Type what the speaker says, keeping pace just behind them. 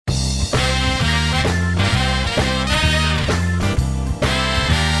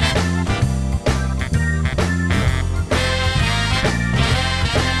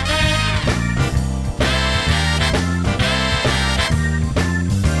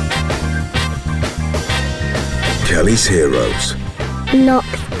Telly's Heroes.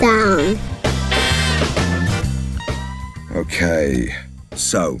 Lockdown. Okay,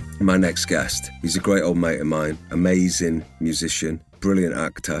 so my next guest, he's a great old mate of mine, amazing musician, brilliant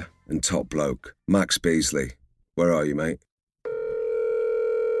actor and top bloke, Max Beasley. Where are you, mate?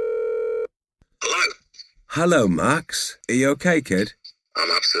 Hello. Hello, Max. Are you okay, kid?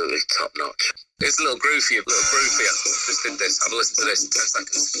 I'm absolutely top notch. It's a little groove for you, Just did this. Have a listen to this in 10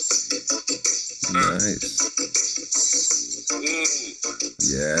 seconds. Nice. Ooh.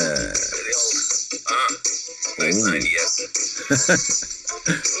 Yeah. The old. Nice 90 years.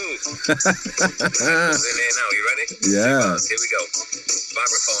 Ooh. It's in here now. You ready? Yeah. Here we go.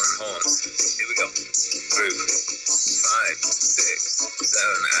 Vibraphone and horns. Here we go. Groove. 5, 6,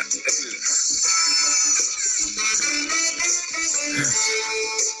 7,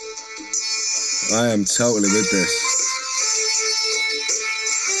 I am totally with this.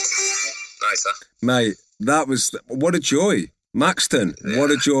 Nice, huh? Mate, that was... What a joy. Maxton,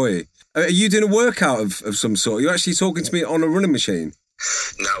 what a joy. Are you doing a workout of some sort? Are you actually talking to me on a running machine?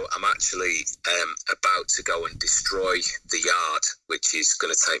 No, I'm actually about to go and destroy the yard, which is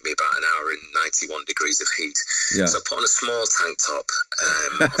going to take me about an hour in 91 degrees of heat. Yeah. So I put on a small tank top,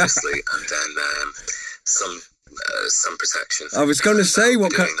 obviously, and then some protection. I was going to say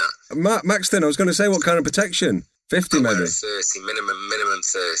what kind... that. Maxton, I was going to say what kind of protection? 50 maybe? 30, minimum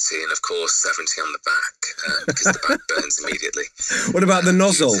 30, and of course 70 on the back, because the back burns immediately. What about the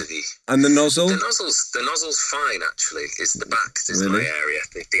nozzle? And the nozzle? The nozzle's fine, actually. It's the back is my area.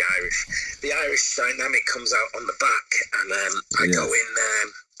 The Irish dynamic comes out on the back, and I go in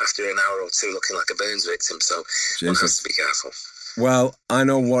after an hour or two looking like a burns victim, so one has to be careful. Well, I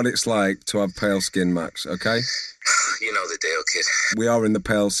know what it's like to have pale skin, Max, okay? You know the deal, kid. We are in the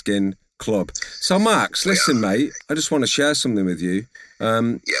pale skin club. So, Max, listen, mate, I just want to share something with you.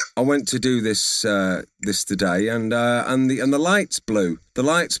 I went to do this today, and the lights blew. The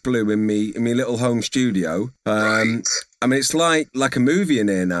lights blew in me little home studio. Right. I mean, it's like a movie in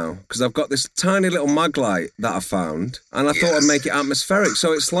here now, because I've got this tiny little mag light that I found, and I thought I'd make it atmospheric.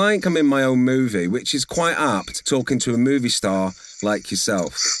 So it's like I'm in my own movie, which is quite apt, talking to a movie star like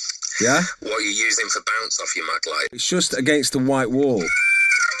yourself. Yeah? What are you using for bounce off your mag light? It's just against the white wall.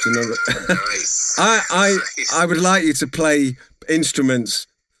 Do you know? Nice. I would like you to play instruments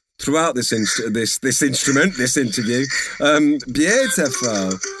throughout this interview.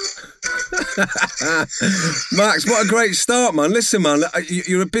 Beautiful. Max, what a great start, man. Listen, man,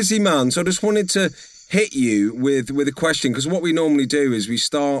 you're a busy man, so I just wanted to hit you with a question, because what we normally do is we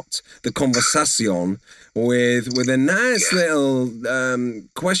start the conversation with a nice little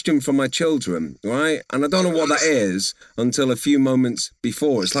question from my children, right? And I don't know what that is until a few moments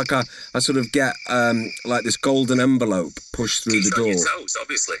before. It's like I sort of get like this golden envelope pushed through the door. On your toes,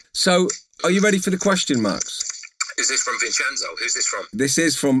 obviously. So, are you ready for the question, Max? Is this from Vincenzo? Who's this from? This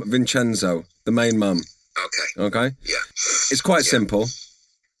is from Vincenzo, the main man. Okay? Yeah. It's quite simple.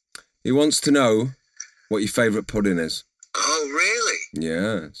 He wants to know what your favourite pudding is. Oh, really?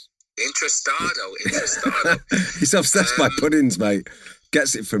 Yes. Interestado. He's obsessed by puddings, mate.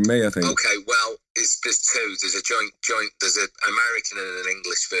 Gets it from me, I think. Okay, well, there's two. There's a joint. There's an American and an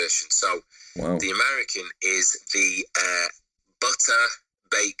English version. So the American is the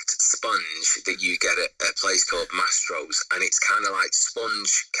butter-baked sponge that you get at a place called Mastro's, and it's kind of like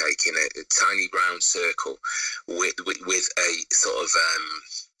sponge cake in a tiny round circle with a sort of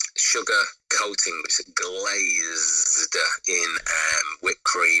sugar coating, which is glazed in whipped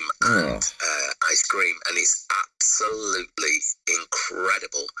cream and ice cream, and it's absolutely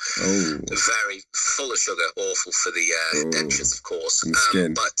incredible. Very full of sugar, awful for the dentures, of course.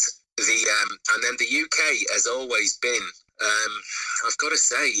 But and then the UK has always been, I've got to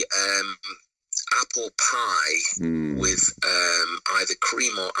say, apple pie with either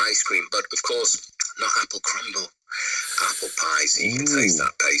cream or ice cream, but of course not apple crumble. Apple pie, so you can taste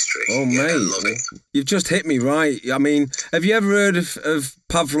that pastry. Oh, mate, I love it. You've just hit me right. I mean, have you ever heard of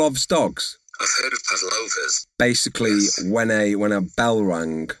Pavlov's dogs? I've heard of pavlovas. Basically, when a bell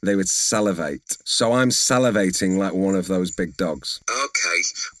rang, they would salivate. So I'm salivating like one of those big dogs. Okay.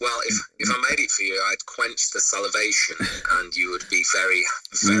 Well, if I made it for you, I'd quench the salivation, and you would be very,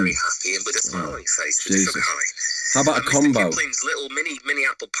 very happy and with a smile on your face with the sugar high. How about a combo? Mr. Kipling's little mini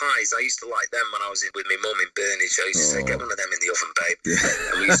apple pies. I used to like them when I was with my mum in Burnage. I used to say, get one of them in the oven, babe. Yeah.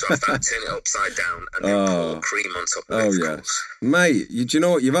 And we used to have that, turn it upside down, and then pour cream on top of it. Oh, yeah. Mate, do you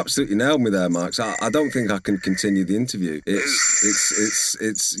know what? You've absolutely nailed me there, Max. I don't think I can continue the interview.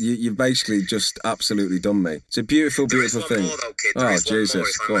 You've basically just absolutely done me. It's a beautiful, beautiful thing. More, though, kid. There is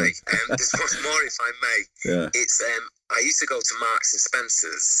Jesus. One more, if I may. There's one more, if I may. Yeah. It's I used to go to Marks and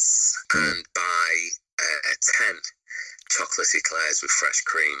Spencer's and buy 10 chocolate eclairs with fresh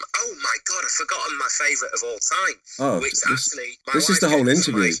cream. Oh my God, I've forgotten my favourite of all time. Oh, which actually, this is the whole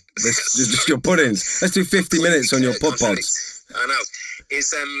interview. This is just your puddings. Let's do 50 minutes on your pud pods. I know.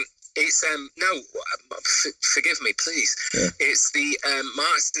 Forgive me, please. Yeah. It's the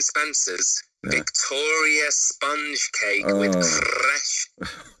Marks and Spencer's Victoria sponge cake with fresh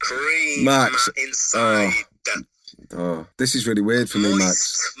cream inside. Oh, this is really weird for me,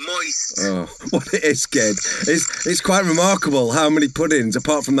 Max. Moist. Oh, what it is, kid. It's quite remarkable how many puddings,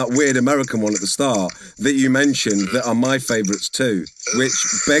 apart from that weird American one at the start that you mentioned, that are my favourites too. Which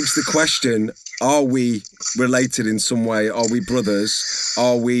begs the question: are we related in some way? Are we brothers?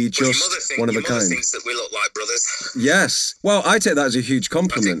 Are we just one of a kind? Your mother thinks that we look like brothers. Yes. Well, I take that as a huge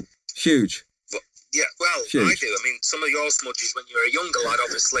compliment. Huge. Yeah, well, huge. I do. I mean, some of your smudges when you were a younger lad,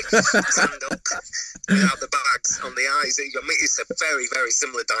 obviously, stand up without the bags on the eyes. It's a very, very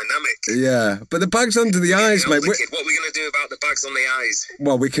similar dynamic. Yeah, but the bags under the eyes, mate. What are we going to do about the bags on the eyes?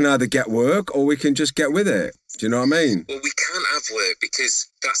 Well, we can either get work or we can just get with it. Do you know what I mean? Well, we can't have work because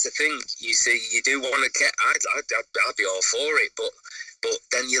that's the thing. You see, you do want to get... I'd be all for it, but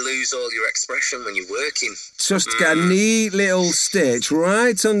then you lose all your expression when you're working. Just get a neat little stitch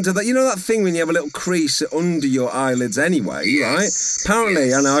right under that. You know that thing when you have a little crease under your eyelids anyway, right?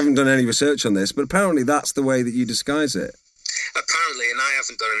 Apparently, and I haven't done any research on this, but apparently that's the way that you disguise it. Apparently, and I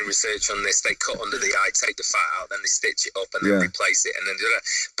haven't done any research on this, they cut under the eye, take the fat out, then they stitch it up and then replace it and then do that.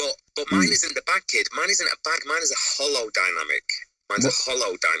 But mine isn't the bag, kid. Mine isn't a bag. Mine is a hollow dynamic. Mine's a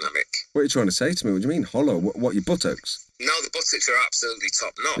hollow dynamic. What are you trying to say to me? What do you mean hollow? What your buttocks? No, the buttocks are absolutely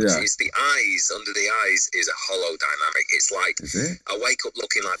top notch. Yeah. It's the eyes, under the eyes is a hollow dynamic. It's like, I wake up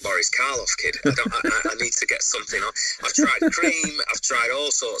looking like Boris Karloff, kid. I need to get something on. I've tried cream, I've tried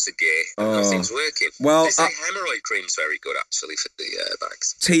all sorts of gear, and nothing's working. Well, they say hemorrhoid cream's very good, actually, for the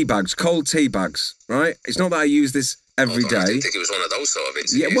bags. Tea bags, cold tea bags, right? It's not that I use this every day. I didn't think it was one of those sort of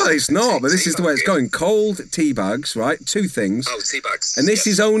interviews. Yeah, well, it's not, but this is the way it's going. Cold tea bags, right? Two things. Oh, tea bags. And this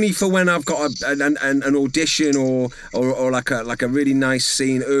is only for when I've got an audition or like a really nice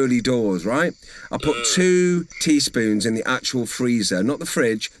scene early doors, right? I put 2 teaspoons in the actual freezer, not the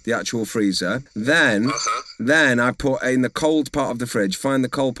fridge, the actual freezer. Then I put in the cold part of the fridge, find the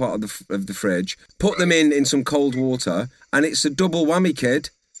cold part of the fridge, put them in some cold water, and it's a double whammy,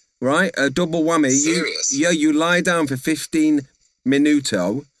 kid. Right, a double whammy. Serious? You lie down for 15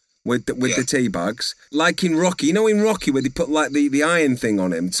 minuto with the tea bags, like in Rocky. You know, in Rocky where they put like the iron thing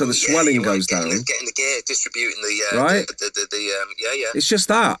on him, so the swelling goes down. Getting the gear, distributing the right. Yeah. It's just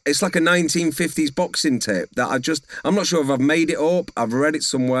that. It's like a 1950s boxing tape that I'm not sure if I've made it up. I've read it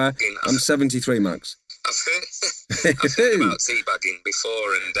somewhere. I'm 73, Max. I've heard about teabagging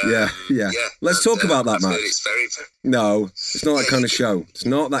before, and yeah. Let's talk about that, Max. It's very. No, it's not that kind of show. It's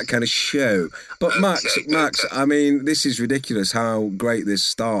not that kind of show. But Max, I mean, this is ridiculous how great this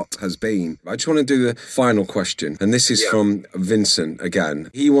start has been. I just want to do the final question, and this is from Vincent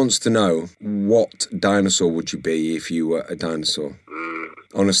again. He wants to know, what dinosaur would you be if you were a dinosaur?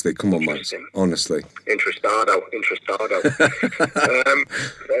 Honestly, come on, Max. Honestly. Interestardo.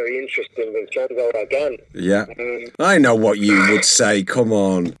 Very interesting, Vincenzo, again. Yeah. I know what you would say, come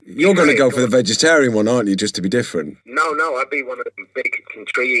on. You're going to go for the vegetarian one, aren't you, just to be different? No, I'd be one of the big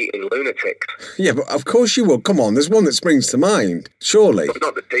tree-eating lunatics. Yeah, but of course you would. Come on, there's one that springs to mind, surely. But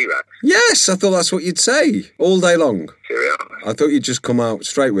not the T-Rex. Yes, I thought that's what you'd say, all day long. Seriously? I thought you'd just come out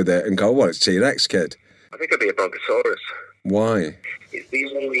straight with it and go, well, it's T-Rex, kid. I think I'd be a Brontosaurus. Why? It's the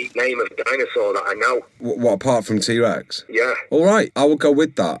only name of dinosaur that I know. What, apart from T-Rex? Yeah. All right, I will go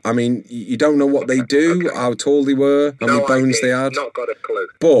with that. I mean, you don't know what they do, how tall they were, how many bones they had. Not got a clue.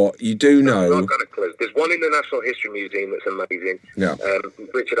 But you do know. Not got a clue. There's one in the National History Museum that's amazing. Yeah.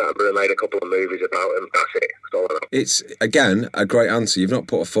 Richard Attenborough made a couple of movies about him. That's it. That's all I know. It's, again, a great answer. You've not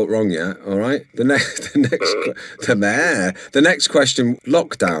put a foot wrong yet, all right? The next question,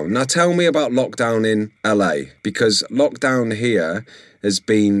 lockdown. Now tell me about lockdown in LA, because lockdown here has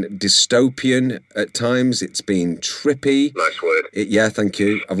been dystopian at times. It's been trippy. Nice word. Yeah, thank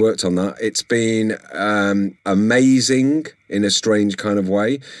you. I've worked on that. It's been amazing in a strange kind of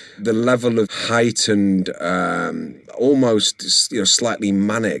way. The level of heightened, almost slightly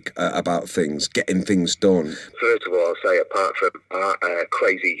manic about things, getting things done. First of all, I'll say, apart from our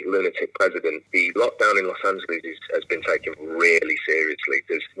crazy lunatic president, the lockdown in Los Angeles has been taken really seriously.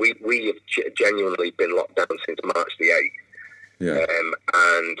 We have genuinely been locked down since March the 8th. Yeah.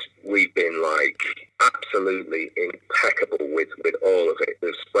 And we've been absolutely impeccable with all of it.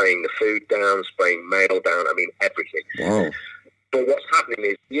 They're spraying the food down, spraying mail down, I mean everything. Wow. But what's happening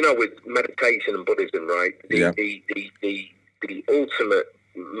is, with meditation and Buddhism, right? The ultimate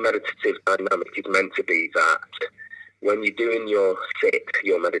meditative dynamic is meant to be that when you're doing your sit,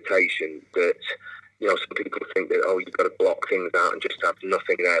 your meditation, that, you know, some people think that, oh, you've got to block things out and just have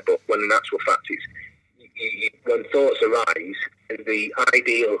nothing there. But when in actual fact, it's, when thoughts arise, the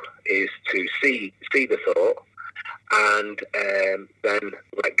ideal is to see the thought and then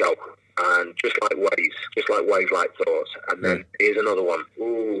let go. And just like waves like thoughts. And then here's another one.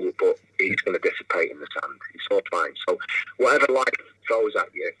 Ooh, but it's going to dissipate in the sand. It's all fine. So whatever life throws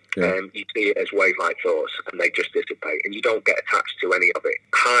at you, you see it as wave-like thoughts, and they just dissipate, and you don't get attached to any of it.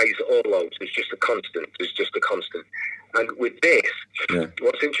 Highs or lows, there's just a constant. And with this,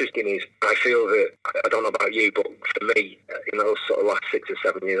 what's interesting is I feel that, I don't know about you, but for me, in those sort of last 6 or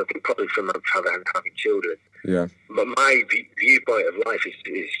 7 years, I think probably from having children, but my viewpoint of life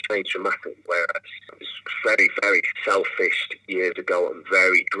is changed dramatically, whereas I was very, very selfish years ago and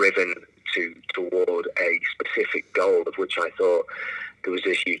very driven toward a specific goal of which I thought there was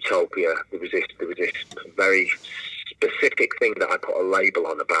this utopia, there was this very specific thing that I put a label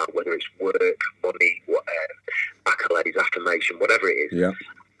on about, whether it's work, money, accolades, affirmation, whatever it is. Yeah.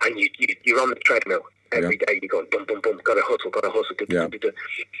 And you're on the treadmill every day. You're going, boom, boom, boom, got to hustle.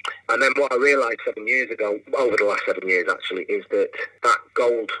 And then what I realised 7 years ago, over the last 7 years actually, is that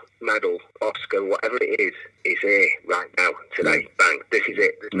gold medal, Oscar, whatever it is here right now, today. Bang, this is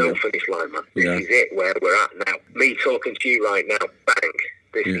it. There's no finish line, man. This is it, where we're at now. Me talking to you right now, bang,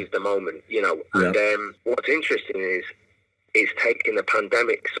 this is the moment, you know. And what's interesting is taking a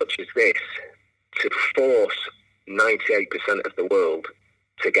pandemic such as this to force 98% of the world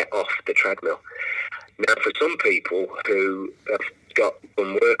to get off the treadmill. Now, for some people who have got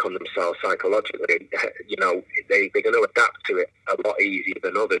some work on themselves psychologically, you know, they're going to adapt to it a lot easier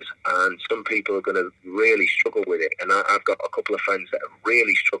than others, and some people are going to really struggle with it. And I've got a couple of friends that are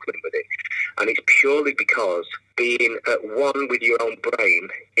really struggling with it, and it's purely because being at one with your own brain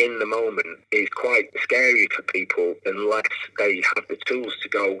in the moment is quite scary for people unless they have the tools to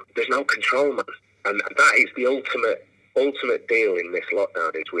go, there's no control, man. And that is the ultimate deal in this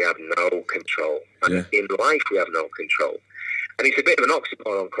lockdown, is we have no control. And in life we have no control. And it's a bit of an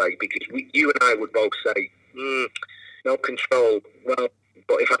oxymoron, Craig, because you and I would both say, no control. Well,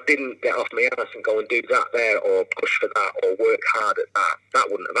 but if I didn't get off my ass and go and do that there, or push for that, or work hard at that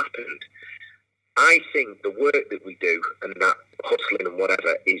wouldn't have happened. I think the work that we do and that hustling and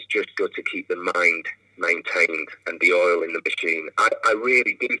whatever is just good to keep the mind maintained and the oil in the machine. I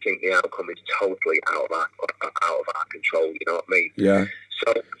really do think the outcome is totally out of our control, you know what I mean? Yeah.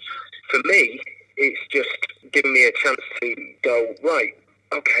 So for me, it's just giving me a chance to go, right,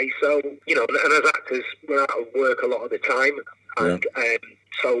 okay, so, you know, and as actors, we're out of work a lot of the time, and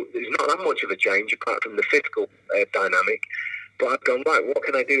so there's not that much of a change apart from the fiscal dynamic. But I've gone, right, what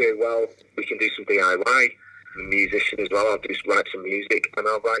can I do here? Well, we can do some DIY. I'm a musician as well. I'll just write some music and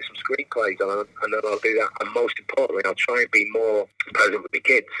I'll write some screenplays and then I'll do that. And most importantly, I'll try and be more present with the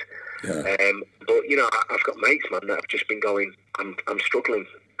kids. Yeah. But, you know, I've got mates, man, that have just been going, I'm struggling.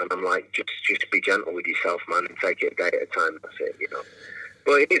 And I'm like, just be gentle with yourself, man, and take it a day at a time. That's it, you know.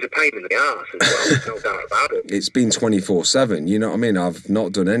 But it is a pain in the arse as well, there's no doubt about it. It's been 24/7, you know what I mean? I've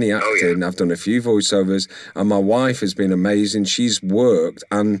not done any acting, I've done a few voiceovers, and my wife has been amazing. She's worked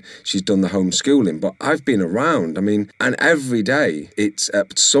and she's done the homeschooling, but I've been around, I mean, and every day, it's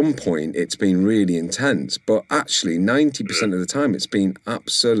at some point, it's been really intense, but actually 90% of the time, it's been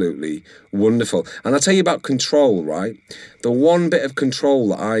absolutely wonderful. And I'll tell you about control, right? The one bit of control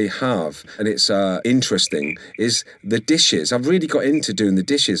that I have, and it's interesting, is the dishes. I've really got into doing the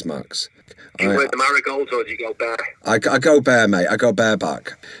dishes, Max. Do you wear the marigolds or do you go bare? I go bare, mate. I go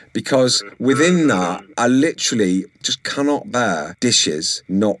bareback. Because within that, I literally just cannot bear dishes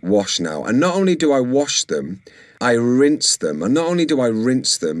not washed now. And not only do I wash them, I rinse them. And not only do I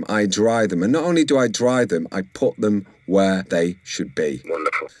rinse them, I dry them. And not only do I dry them, I put them where they should be.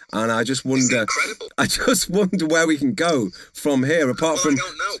 Wonderful. And I just wonder, where we can go from here. Apart from, I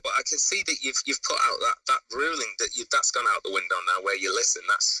don't know, but I can see that you've put out that ruling that's gone out the window now. Where you listen,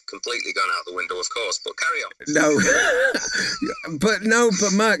 that's completely gone out the window, of course. But carry on. No,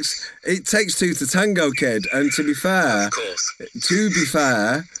 but Max, it takes two to tango, kid. And to be fair, of course.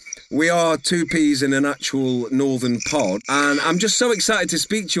 We are two peas in an actual northern pod, and I'm just so excited to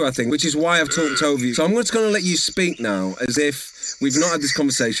speak to you, I think, which is why I've talked over you. So I'm just going to let you speak now, as if we've not had this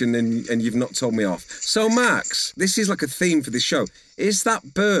conversation and you've not told me off. So, Max, this is like a theme for this show. Is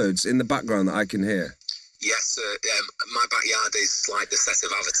that birds in the background that I can hear? Yes, my backyard is like the set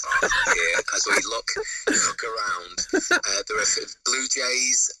of Avatar here. As we look around, there are blue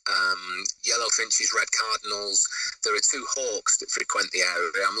jays, yellow finches, red cardinals. There are 2 hawks that frequent the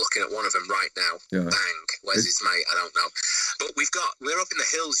area. I'm looking at one of them right now. Yeah. Bang, where's his mate? I don't know. But we're up in the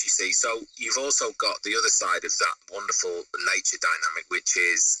hills, you see. So you've also got the other side of that wonderful nature dynamic, which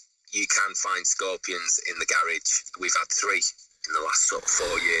is you can find scorpions in the garage. We've had 3 in the last sort of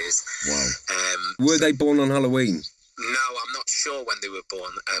 4 years. Wow. Were they born on Halloween? No, I'm not sure when they were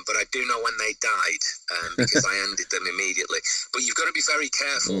born, but I do know when they died because I ended them immediately. But you've got to be very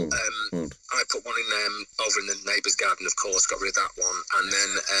careful. I put one in over in the neighbour's garden, of course, got rid of that one, and then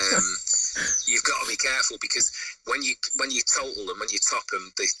you've got to be careful because when you total them, when you top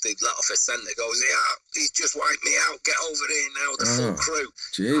them, they let off a scent that goes, yeah, he's just wiped me out. Get over here now, the full crew.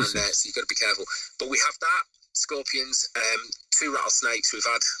 Jesus. And so you've got to be careful. But we have that. Scorpions, 2 rattlesnakes we've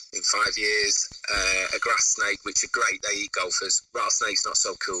had in 5 years, a grass snake, which are great, they eat gophers. Rattlesnake's not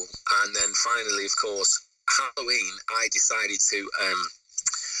so cool. And then finally, of course, Halloween, I decided to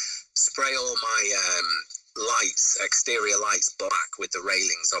spray all my lights, exterior lights, black with the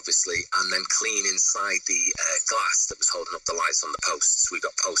railings, obviously, and then clean inside the glass that was holding up the lights on the posts. We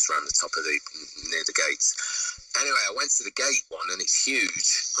got posts around the top of near the gates. Anyway, I went to the gate one, and it's huge,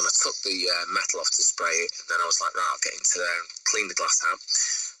 and I took the metal off to spray it, and then I was like, right, I'll get into there and clean the glass out.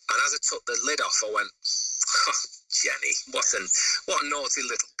 And as I took the lid off, I went, oh, Jenny, what a naughty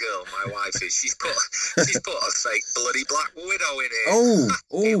little girl my wife is. She's put a fake bloody Black Widow in it. Oh.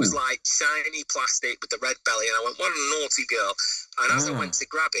 It was like shiny plastic with the red belly, and I went, what a naughty girl. And as I went to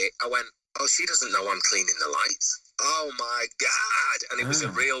grab it, I went, oh, she doesn't know I'm cleaning the lights. Oh my God. And it was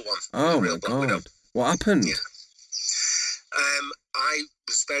a real one. Oh, a real my Black God. Widow. What happened? Yeah. I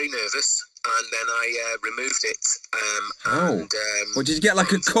was very nervous, and then I removed it. Well, did you get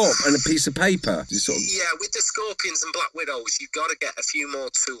like a cup and a piece of paper? Yeah, with the scorpions and Black Widows, you've got to get a few more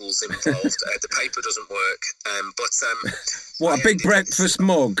tools involved. The paper doesn't work. What, a big breakfast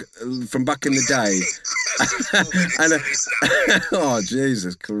mug from back in the day? Oh,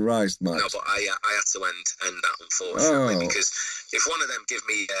 Jesus Christ, Max. No, but I had to end that, unfortunately, because if one of them give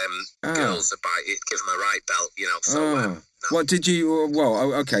me girls a bite, it'd give them a right belt, so... No. What did you...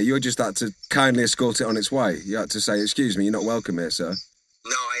 Well, okay, you just had to kindly escort it on its way. You had to say, excuse me, you're not welcome here, sir.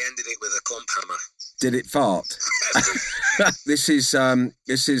 No, I ended it with a clump hammer. Did it fart? This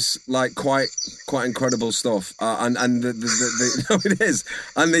is like quite incredible stuff, and the no, it is,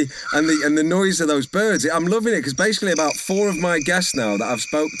 and the noise of those birds. I'm loving it because basically about 4 of my guests now that I've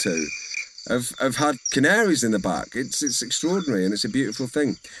spoke to have had canaries in the back. It's extraordinary, and it's a beautiful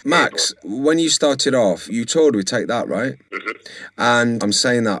thing. Max, when you started off, you toured with Take That, right? Mm-hmm. And I'm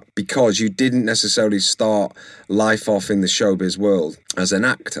saying that because you didn't necessarily start life off in the showbiz world as an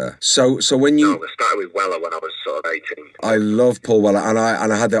actor. So when you... No, I started with Weller when I was sort of 18. I love Paul Weller, and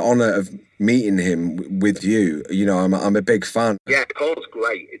I had the honour of meeting him with you. I'm a big fan. Yeah, Paul's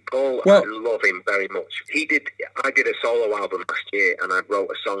great. Paul, I love him very much. I did a solo album last year, and I wrote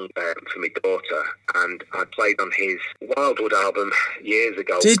a song for my daughter, and I played on his Wildwood album years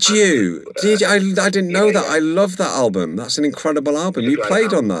ago. Did you? I didn't know that. I love that album. That's an incredible album. You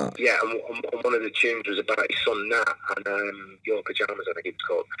played on that. Yeah, and one of the tunes was about his son Nat and Your Pyjamas, I think it was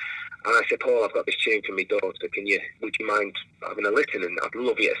called. And I said, Paul, I've got this tune for my daughter. Would you mind having a listen? And I'd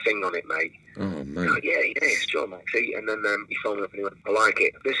love you to sing on it, mate. Oh, man. Like, yeah, sure, Max. And then he phoned me up and he went, I like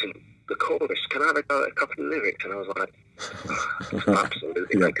it. Listen, the chorus, can I have a copy of the lyrics? And I was like,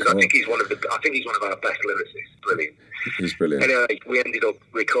 absolutely, yeah, because I think he's one of our best lyricists. Brilliant. He's brilliant. Anyway, we ended up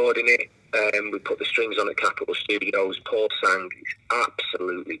recording it. We put the strings on at Capitol Studios. Paul sang. He's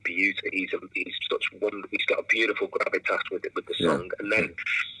absolutely beautiful. He's such wonder. He's got a beautiful gravitas with the song. Yeah. And then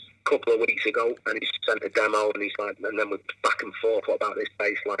a couple of weeks ago, and he sent a demo, and he's like, and then we're back and forth. What about this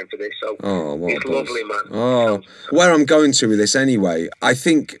bass line for this? So it's lovely, man. Oh, where I'm going to with this anyway, I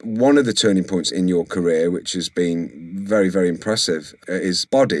think one of the turning points in your career, which has been very, very impressive, is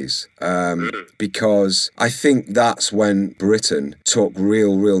Bodies. Because I think that's when Britain took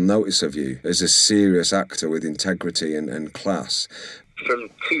real notice of you as a serious actor with integrity and class. From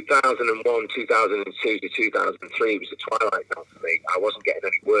 2001, 2002 to 2003 was the twilight zone for me. I wasn't getting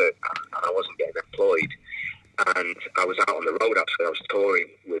any work, and I wasn't getting employed. And I was out on the road, actually. I was touring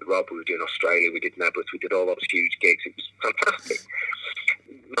with Rob. We were doing Australia, we did Nebworth, we did all those huge gigs. It was fantastic.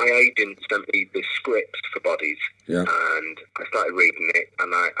 My agent sent me the script for Bodies, and I started reading it,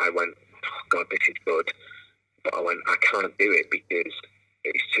 and I went, oh, God, this is good. But I went, I can't do it because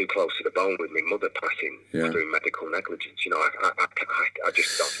it's too close to the bone with my mother passing through medical negligence. I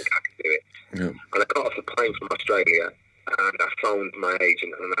just don't think I can do it. Yeah. And I got off the plane from Australia, and I phoned my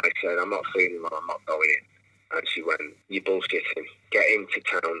agent, and I said, I'm not feeling well, I'm not going in. And she went, "You're bullshitting. Get into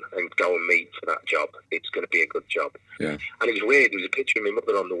town and go and meet for that job. It's going to be a good job." Yeah. And it was weird. There was a picture of my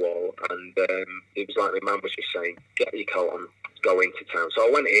mother on the wall, and it was like my mum was just saying, "Get your coat on, go into town." So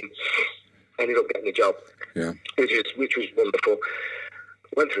I went in, ended up getting the job, Yeah. which was wonderful.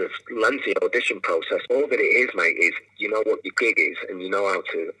 Went through a lengthy audition process. All that it is, mate, is you know what your gig is and you know how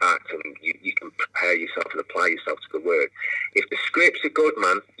to act and you can prepare yourself and apply yourself to the work. If the scripts are good,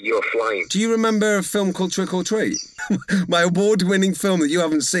 man, you're flying. Do you remember a film called Trick or Treat? My award-winning film that you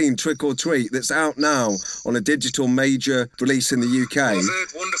haven't seen, Trick or Treat, that's out now on a digital major release in the UK. Well, I've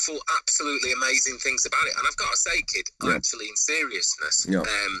heard wonderful, absolutely amazing things about it. And I've got to say, kid, actually, in seriousness,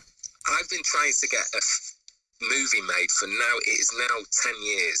 I've been trying to get a movie made for now. It is now 10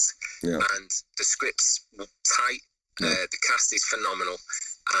 years, and the script's tight. The cast is phenomenal,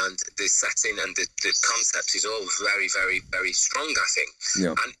 and the setting and the concept is all very, very, very strong, I think.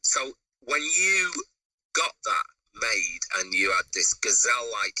 And so when you got that made and you had this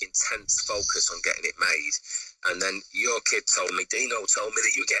gazelle-like intense focus on getting it made, and then your kid told me, Dino told me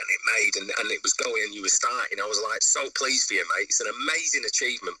that you were getting it made, and it was going and you were starting, I was like, so pleased for you, mate. It's an amazing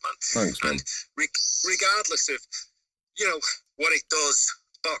achievement, man. Thanks, man. And regardless of, you know, what it does,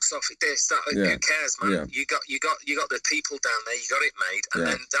 box office, this, that, who cares, man? You got the people down there, you got it made, and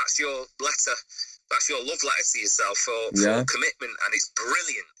then that's your letter. That's your love letter to yourself for commitment, and it's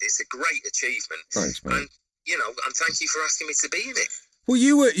brilliant. It's a great achievement. Thanks, man. And, you know, and thank you for asking me to be in it. Well,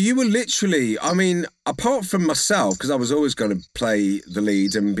 you were literally, I mean, apart from myself, because I was always going to play the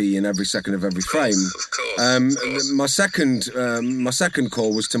lead and be in every second of every frame. Of course. My second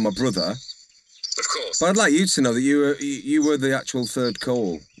call was to my brother. Of course. But I'd like you to know that you were the actual third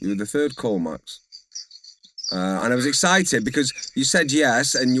call. You were the third call, Max. And I was excited because you said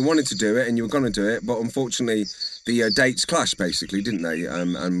yes and you wanted to do it and you were going to do it, but unfortunately the dates clashed, basically, didn't they?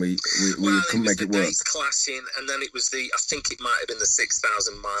 And we couldn't make it work. Dates clashing, and then it was I think it might have been the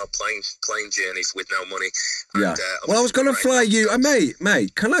 6,000-mile plane journey with no money. And, well, I was going to fly you,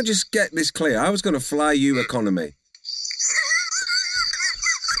 mate. Can I just get this clear? I was going to fly you economy.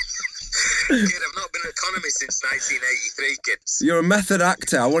 Kid, I've not been economy since 1983, kids. You're a method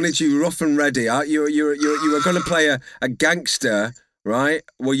actor. I wanted you rough and ready. You were going to play a gangster, right?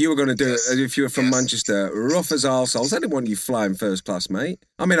 Well, you were going to do it if you were from Manchester, rough as arseholes. I didn't want you flying first class, mate.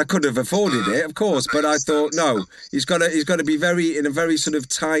 I mean, I could have afforded it, of course, but I thought, no, he's got to be in a very sort of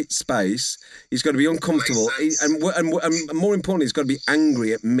tight space. He's got to be uncomfortable, and more importantly, he's got to be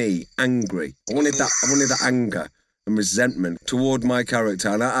angry at me. Angry. I wanted that anger and resentment toward my character,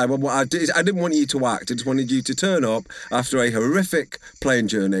 and I didn't want you to act. I just wanted you to turn up after a horrific plane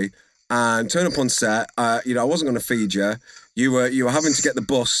journey and turn up on set. I wasn't going to feed you. You were having to get the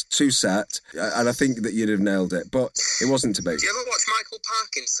bus to set, and I think that you'd have nailed it, but it wasn't to be. Do you ever watch Michael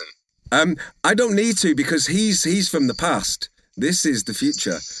Parkinson? I don't need to because he's from the past. This is the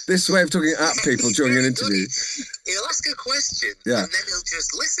future. This way of talking at people during an interview. He'll ask a question, and then he'll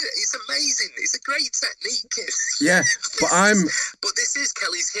just listen. It's amazing. It's a great technique, kid. Yeah, But this is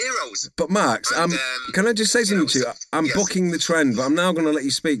Kelly's Heroes. But Max, can I just say something to you? I'm bucking the trend, but I'm now going to let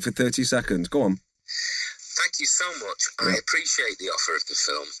you speak for 30 seconds. Go on. Thank you so much. I appreciate the offer of the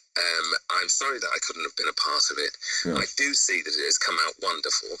film. I'm sorry that I couldn't have been a part of it. I do see that it has come out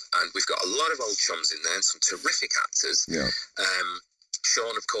wonderful, and we've got a lot of old chums in there and some terrific actors.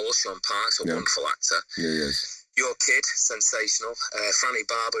 Sean, of course, Sean Parks, a wonderful actor. Yeah, yes. Your kid, sensational. Franny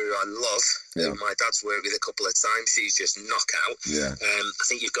Barber, who I love. Who my dad's worked with a couple of times. She's just knockout. Yeah. I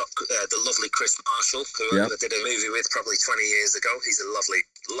think you've got the lovely Chris Marshall, who I did a movie with probably 20 years ago. He's a lovely,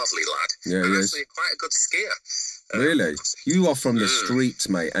 lovely lad. Yeah, and actually quite a good skier. Really? You are from the streets,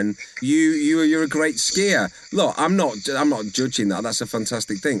 mate, and you're a great skier. Look, I'm not judging that. That's a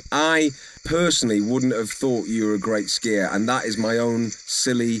fantastic thing. I personally wouldn't have thought you were a great skier, and that is my own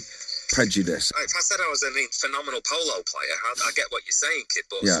silly prejudice. If I said I was a phenomenal polo player, I get what you're saying, kid,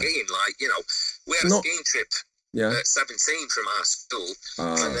 but skiing, we had a skiing trip at 17 from our school,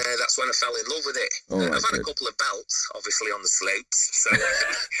 and that's when I fell in love with it. I've had a couple of belts, obviously, on the slopes. So.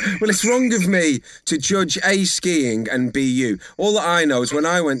 Well, it's wrong of me to judge A, skiing, and B, you. All that I know is when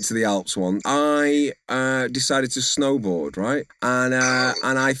I went to the Alps once, I decided to snowboard, right? And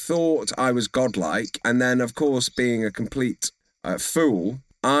I thought I was godlike, and then, of course, being a complete fool,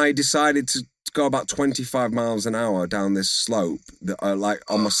 I decided to to go about 25 miles an hour down this slope, like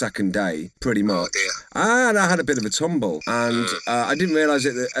on my second day, pretty much. And I had a bit of a tumble, and I didn't realise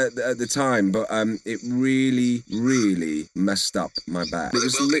it at the time, but it really, really messed up my back. It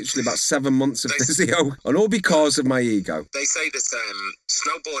was literally about 7 months of physio, and all because of my ego. They say that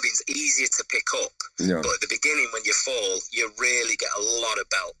snowboarding's easier to pick up, but at the beginning when you fall, you really get a lot of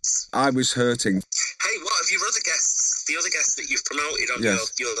belts. I was hurting. Hey, what have your other guests, the other guests that you've promoted on your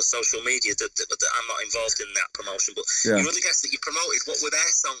social media, that I'm not involved in that promotion, but your other guests that you promoted, what were their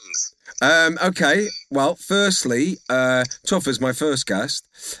songs? Okay, well, firstly, Tuffers, my first guest,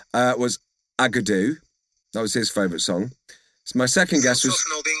 was Agadoo. That was his favourite song. So my second guest was...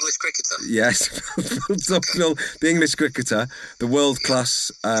 Tufnell, the English cricketer. Yes, Tufnell, the English cricketer, the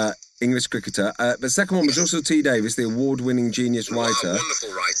world-class English cricketer. The second one was also T. Davis, the award-winning genius writer.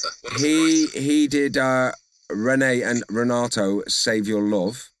 Wonderful writer. He did Renee and Renato, Save Your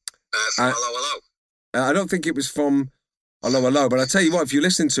Love. From Hello, Hello. I don't think it was from Hello, Hello, but I tell you what, if you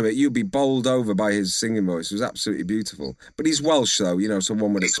listen to it, you'll be bowled over by his singing voice. It was absolutely beautiful. But he's Welsh, though, so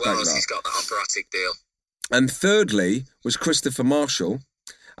one would expect that. He's got that operatic deal. And thirdly was Christopher Marshall.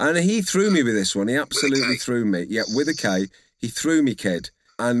 And he threw me with this one. He absolutely threw me. Yeah, with a K. He threw me, kid.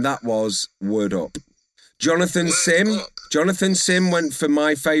 And that was Word Up. Jonathan Sim went for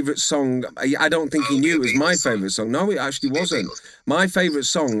my favourite song. I don't think he knew it was my favourite song. No, it actually wasn't. My favourite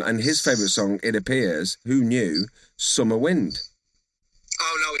song and his favourite song, it appears, who knew, Summer Wind.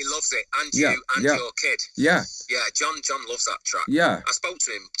 Oh, no, he loves it. And you and your kid. Yeah. Yeah, John loves that track. Yeah. I spoke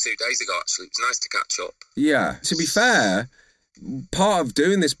to him 2 days ago, actually. It was nice to catch up. Yeah. To be fair, part of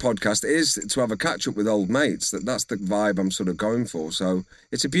doing this podcast is to have a catch-up with old mates. That's the vibe I'm sort of going for. So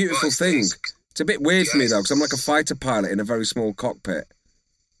it's a beautiful thing. It's a bit weird for me, though, because I'm like a fighter pilot in a very small cockpit.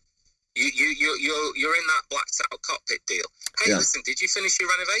 You're in that blacked-out cockpit deal. Hey, listen, did you finish your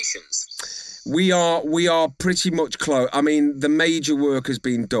renovations? We are pretty much close. I mean, the major work has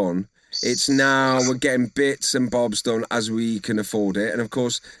been done. It's now we're getting bits and bobs done as we can afford it. And of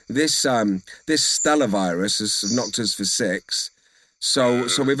course, this Stella virus has knocked us for six. So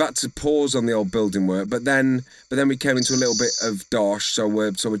we've had to pause on the old building work. But then we came into a little bit of dosh. So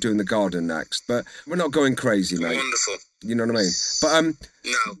we're doing the garden next. But we're not going crazy, mate. Wonderful. You know what I mean? But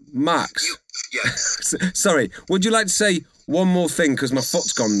no, Max. Yes. Sorry. Would you like to say one more thing because my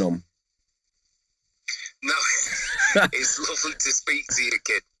foot's gone numb? No. It's lovely to speak to you,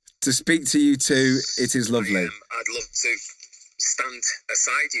 kid. To speak to you too, it is lovely. I'd love to stand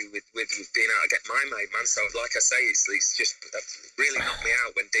aside you with being able to get my made, man. So, like I say, it's just really knocked me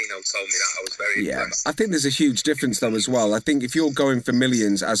out when Dino told me that. I was very impressed. I think there's a huge difference though as well. I think if you're going for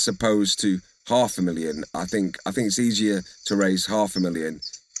millions as opposed to $500,000, I think it's easier to raise $500,000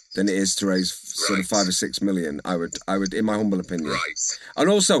 than it is to raise sort of 5 or 6 million. I would, in my humble opinion. Right. And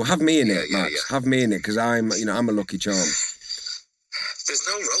also have me in it, Max. Yeah. Have me in it because I'm a lucky charm. There's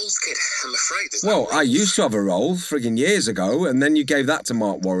no roles, kid. I'm afraid there's no roles. I used to have a role frigging years ago, and then you gave that to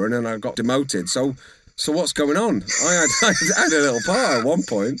Mark Warren, and I got demoted. So what's going on? I had a little part at one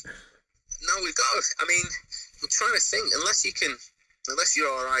point. No, we've got. I mean, I'm trying to think. Unless you're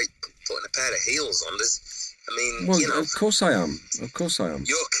all right putting a pair of heels on. Of course I am. Of course I am.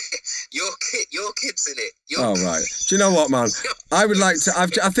 Your kid's in it. Right. Do you know what, man? I would like to. I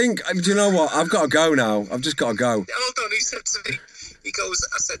think. Do you know what? I've got to go now. I've just got to go. Hold on. He said to me. He goes.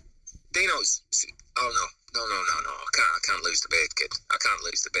 I said, Dino. Oh no. I can't lose the beard, kid. I can't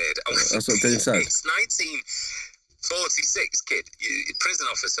lose the beard. That's what Dean said. It's 1946, kid. Prison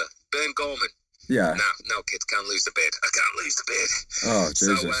officer, Bern Gorman. Yeah. No, kid, can't lose the beard. I can't lose the beard. Oh,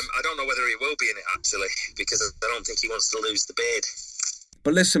 Jesus. So I don't know whether he will be in it, actually, because I don't think he wants to lose the beard.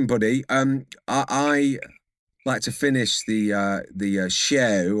 But listen, buddy, I like to finish the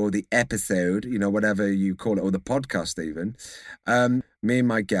show or the episode, whatever you call it, or the podcast even. Me and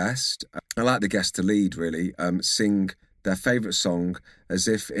my guest, I like the guest to lead, really, sing their favourite song as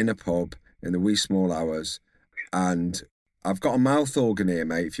if in a pub in the wee small hours. And I've got a mouth organ here,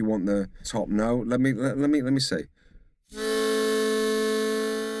 mate. If you want the top note, let me see.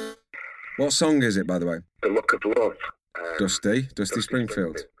 What song is it, by the way? The Look of Love. Dusty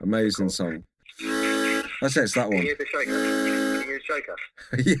Springfield. Amazing song. That's it. It's that one. Can you hear the shaker? Can you hear the shaker?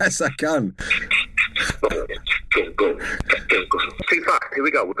 Yes, I can. Go. Too fast. Here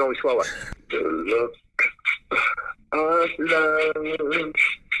we go. We're going slower. The look of love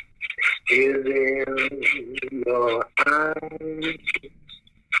is in your eyes.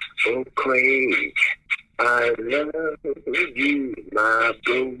 So crazy. I love you, my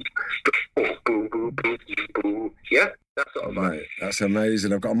boo. Boo, boo, boo, boo, boo. Yeah? That's sort of right. that's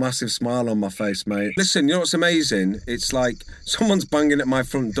amazing. I've got a massive smile on my face, mate. Listen, you know what's amazing? It's like someone's banging at my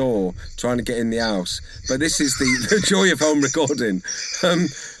front door trying to get in the house. But this is the joy of home recording.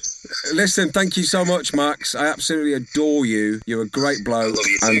 Listen, thank you so much, Max. I absolutely adore you. You're a great bloke. love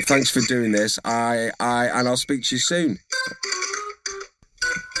you too. And thanks for doing this. And I'll speak to you soon.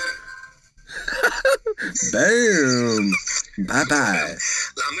 Boom. Bye-bye.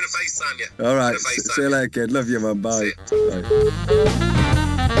 I'm going to FaceTime you. All right. See you later, kid. Love you, man. Bye. Bye.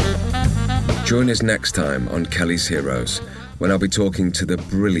 Join us next time on Kelly's Heroes, when I'll be talking to the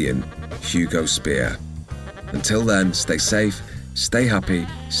brilliant Hugo Spear. Until then, stay safe, stay happy,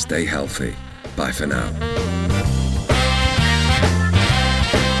 stay healthy. Bye for now.